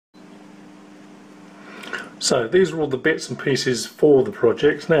So these are all the bits and pieces for the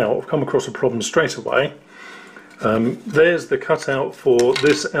project. Now I've come across a problem straight away. There's the cutout for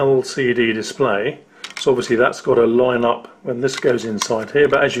this LCD display, so obviously that's got to line up when this goes inside here,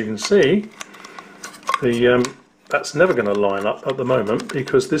 but as you can see, that's never going to line up at the moment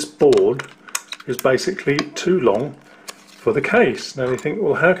because this board is basically too long for the case. Now you think,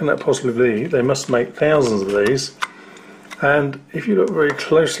 well, how can that possibly be? They must make thousands of these. And if you look very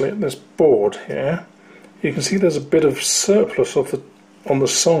closely at this board here, you can see there's a bit of surplus on the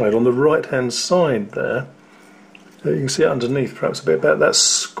side, on the right hand side there. You can see it underneath, perhaps a bit about that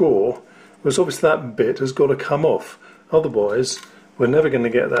score. Whereas obviously that bit has got to come off. Otherwise, we're never going to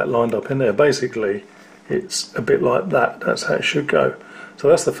get that lined up in there. Basically, it's a bit like that. That's how it should go. So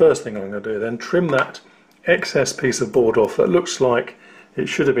that's the first thing I'm going to do then. Trim that excess piece of board off that looks like it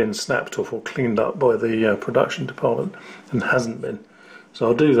should have been snapped off or cleaned up by the production department and hasn't been. So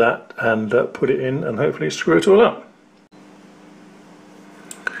I'll do that and put it in and hopefully screw it all up.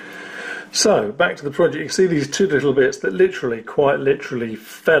 So back to the project. You see these two little bits that literally, quite literally,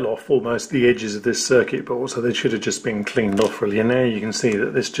 fell off almost the edges of this circuit board, so they should have just been cleaned off really. And now you can see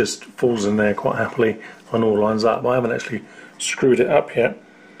that this just falls in there quite happily and all lines up. I haven't actually screwed it up yet,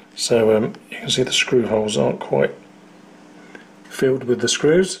 so you can see the screw holes aren't quite filled with the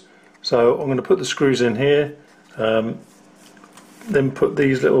screws. So I'm going to put the screws in here, then put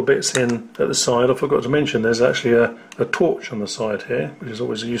these little bits in at the side. I forgot to mention there's actually a torch on the side here, which is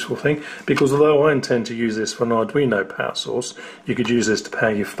always a useful thing, because although I intend to use this for an Arduino power source, you could use this to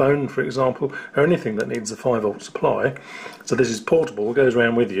power your phone, for example, or anything that needs a 5-volt supply. So this is portable, it goes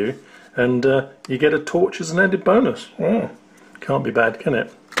around with you, and you get a torch as an added bonus. Wow, can't be bad, can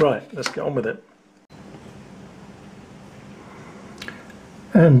it? Right, let's get on with it.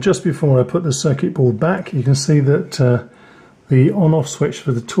 And just before I put the circuit board back, you can see that the on-off switch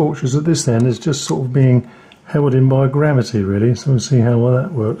for the torch is at this end is just sort of being held in by gravity really, so we'll see how well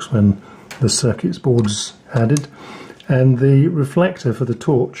that works when the circuit board's added. And the reflector for the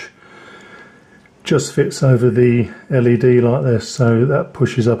torch just fits over the LED like this, so that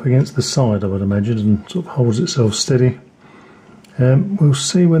pushes up against the side, I would imagine, and sort of holds itself steady. We'll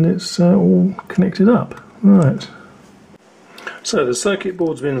see when it's all connected up. Right. So the circuit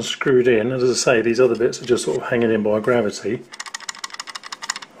board's been screwed in, and as I say, these other bits are just sort of hanging in by gravity.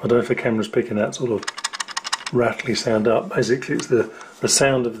 I don't know if the camera's picking that sort of rattly sound up. Basically it's the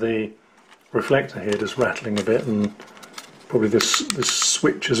sound of the reflector here just rattling a bit, and probably this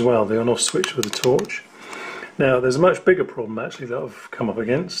switch as well, the on-off switch for the torch. Now there's a much bigger problem actually that I've come up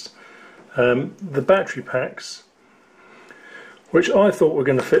against. The battery packs, which I thought were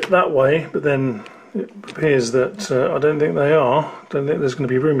going to fit that way, but then it appears that I don't think they are. I don't think there's going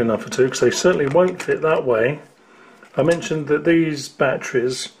to be room enough for two, because they certainly won't fit that way. I mentioned that these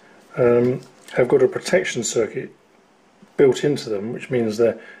batteries have got a protection circuit built into them, which means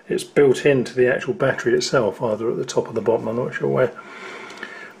that it's built into the actual battery itself, either at the top or the bottom, I'm not sure where.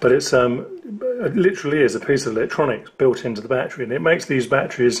 But it literally is a piece of electronics built into the battery, and it makes these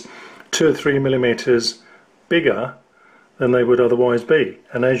batteries 2 or 3 millimeters bigger than they would otherwise be.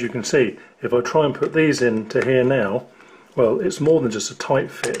 And as you can see, if I try and put these into here now, well, it's more than just a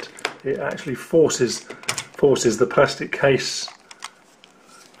tight fit. It actually forces the plastic case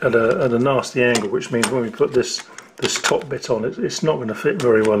at a nasty angle, which means when we put this top bit on, it's not going to fit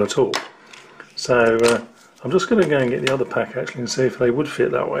very well at all. So I'm just going to go and get the other pack actually and see if they would fit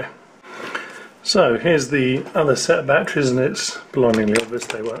that way. So here's the other set of batteries, and it's blindingly obvious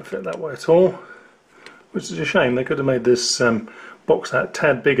they won't fit that way at all, which is a shame. They could have made this box a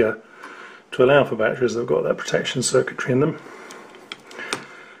tad bigger to allow for batteries that have got that protection circuitry in them.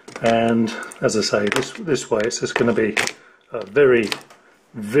 And as I say, this way it's just going to be a very,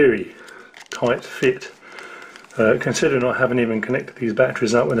 very tight fit. Considering I haven't even connected these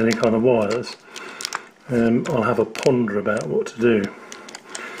batteries up with any kind of wires, I'll have a ponder about what to do.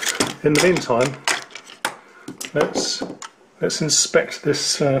 In the meantime, let's inspect this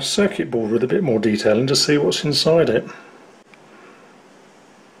circuit board with a bit more detail and just see what's inside it.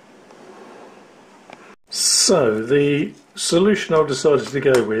 So the solution I've decided to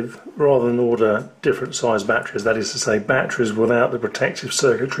go with, rather than order different size batteries, that is to say batteries without the protective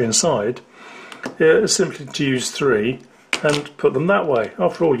circuitry inside, is simply to use 3 and put them that way.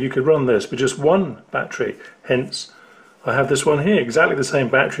 After all, you could run this with just one battery, hence I have this one here, exactly the same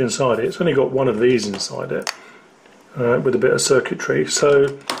battery inside it. It's only got one of these inside it, with a bit of circuitry.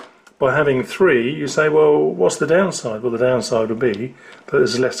 So by having 3, you say, well, what's the downside? Well, the downside would be that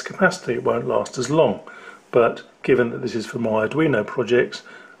there's less capacity, it won't last as long. But given that this is for my Arduino projects,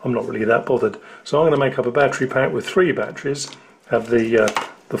 I'm not really that bothered. So I'm going to make up a battery pack with 3 batteries, have the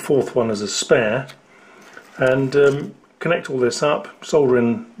 4th one as a spare, and connect all this up, solder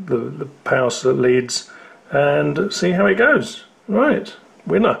in the power leads, and see how it goes. Right,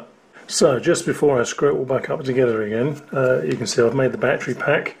 winner. So just before I screw it all back up together again, you can see I've made the battery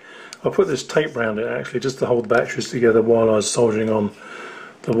pack. I put this tape around it actually just to hold the batteries together while I was soldering on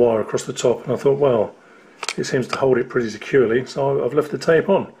the wire across the top, and I thought, well, it seems to hold it pretty securely, so I've left the tape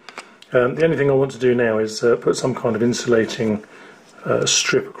on. The only thing I want to do now is put some kind of insulating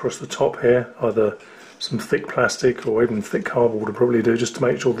strip across the top here, either some thick plastic or even thick cardboard would probably do, just to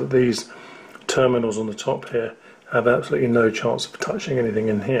make sure that these terminals on the top here have absolutely no chance of touching anything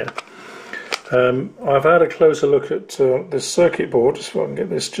in here. I've had a closer look at this circuit board, just so I can get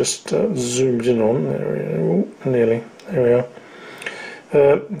this just zoomed in on. There we go. Nearly. There we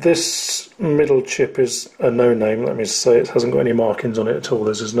are. This middle chip is a no-name, let me say. It hasn't got any markings on it at all.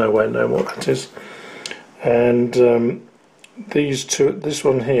 There's no way of knowing what that is. And these two, this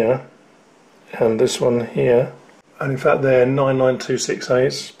one here and this one here, and in fact they're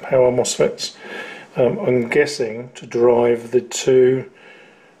 99268s power MOSFETs. I'm guessing to drive the two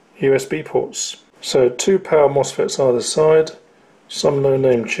USB ports. So two power MOSFETs either side, some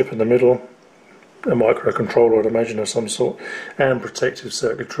no-name chip in the middle, a microcontroller I'd imagine of some sort, and protective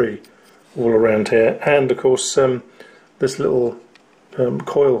circuitry all around here. And of course this little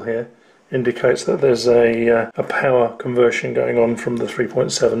coil here indicates that there's a power conversion going on from the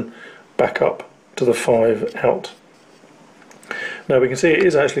 3.7 back up to the 5 out. Now we can see it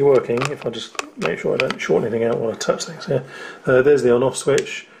is actually working. If I just make sure I don't short anything out while I touch things here. There's the on-off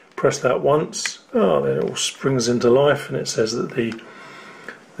switch. Press that once. Oh, then it all springs into life, and it says that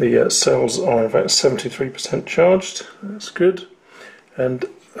the cells are in fact 73% charged. That's good. And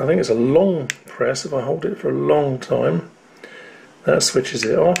I think it's a long press. If I hold it for a long time, that switches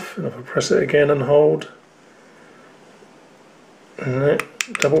it off. And if I press it again and hold, and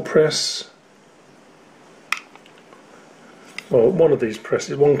double press. Well, one of these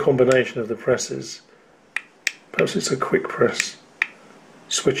presses, one combination of the presses, perhaps it's a quick press,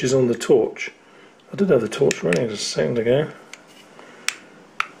 switches on the torch. I did have the torch running just a second ago.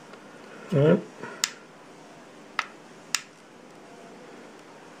 Right.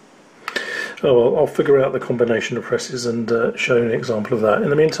 Oh well, I'll figure out the combination of presses and show you an example of that. In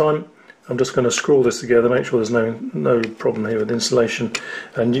the meantime, I'm just going to screw all this together, make sure there's no problem here with insulation,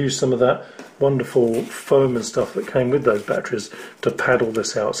 and use some of that wonderful foam and stuff that came with those batteries to pad all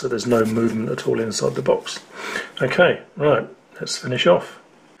this out so there's no movement at all inside the box. Okay, right, let's finish off.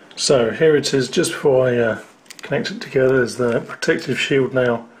 So here it is just before I connect it together. There's the protective shield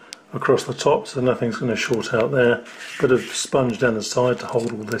now across the top, so nothing's going to short out there. Bit of sponge down the side to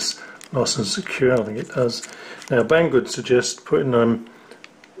hold all this nice and secure. I think it does. Now Banggood suggests putting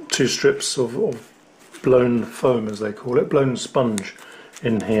 2 strips of blown foam, as they call it, blown sponge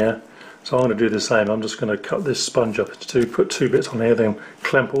in here. So I'm going to do the same. I'm just going to cut this sponge up into 2, put 2 bits on here, then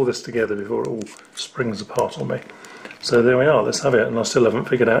clamp all this together before it all springs apart on me. So there we are, let's have it. And I still haven't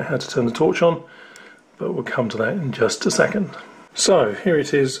figured out how to turn the torch on, but we'll come to that in just a second. So here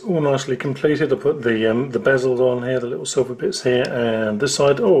it is, all nicely completed. I put the bezels on here, the little silver bits here, and this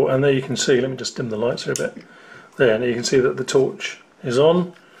side. Oh, and there you can see, let me just dim the lights here a bit. There, and you can see that the torch is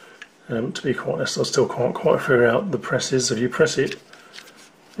on. To be quite honest, I still can't quite figure out the presses. If you press it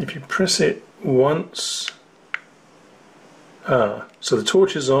once, so the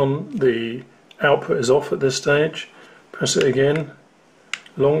torch is on, the output is off at this stage. Press it again,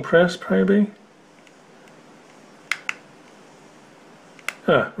 long press maybe.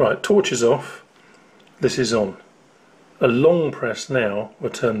 Right, torch is off, this is on. A long press now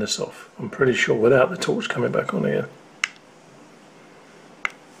will turn this off, I'm pretty sure, without the torch coming back on here.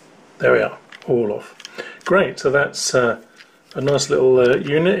 There we are, all off. Great, so that's a nice little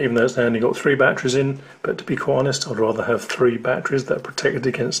unit, even though it's only got 3 batteries in, but to be quite honest, I'd rather have 3 batteries that are protected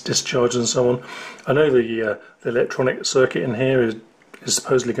against discharge and so on. I know the electronic circuit in here is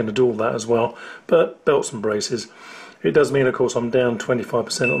supposedly going to do all that as well, but belts and braces. It does mean, of course, I'm down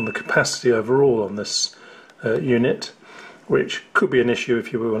 25% on the capacity overall on this unit, which could be an issue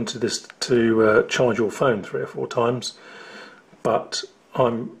if you wanted this to charge your phone 3 or 4 times, but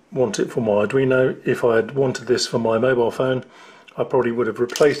I want it for my Arduino. If I had wanted this for my mobile phone, I probably would have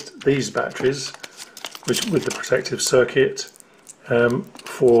replaced these batteries with the protective circuit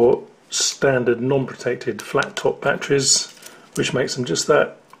for standard non-protected flat top batteries, which makes them just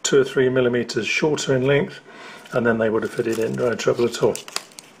that 2 or 3 millimeters shorter in length, and then they would have fitted in, no trouble at all.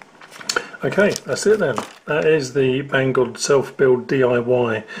 Okay, that's it then. That is the Banggood self-build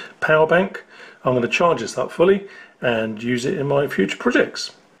DIY power bank. I'm going to charge this up fully and use it in my future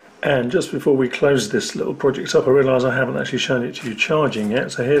projects. And just before we close this little project up, I realise I haven't actually shown it to you charging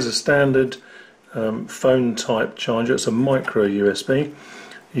yet. So here's a standard phone type charger. It's a micro USB.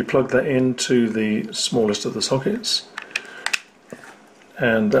 You plug that into the smallest of the sockets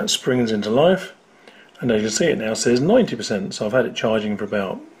and that springs into life, and as you can see, it now says 90%, so I've had it charging for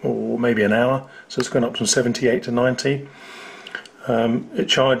about maybe an hour, so it's gone up from 78 to 90. It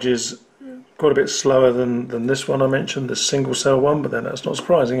charges quite a bit slower than this one I mentioned, this single cell one, but then that's not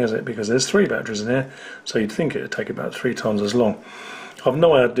surprising, is it, because there's 3 batteries in here, so you'd think it would take about 3 times as long. I've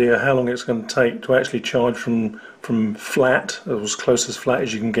no idea how long it's going to take to actually charge from flat, as close as flat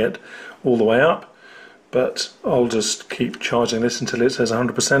as you can get, all the way up, but I'll just keep charging this until it says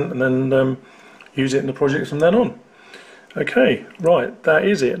 100% and then use it in the project from then on. Okay, right, that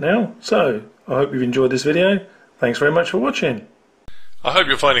is it now. So, I hope you've enjoyed this video. Thanks very much for watching. I hope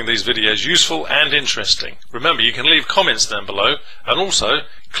you're finding these videos useful and interesting. Remember, you can leave comments down below, and also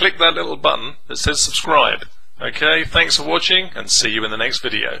click that little button that says subscribe. Okay, thanks for watching, and see you in the next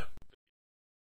video.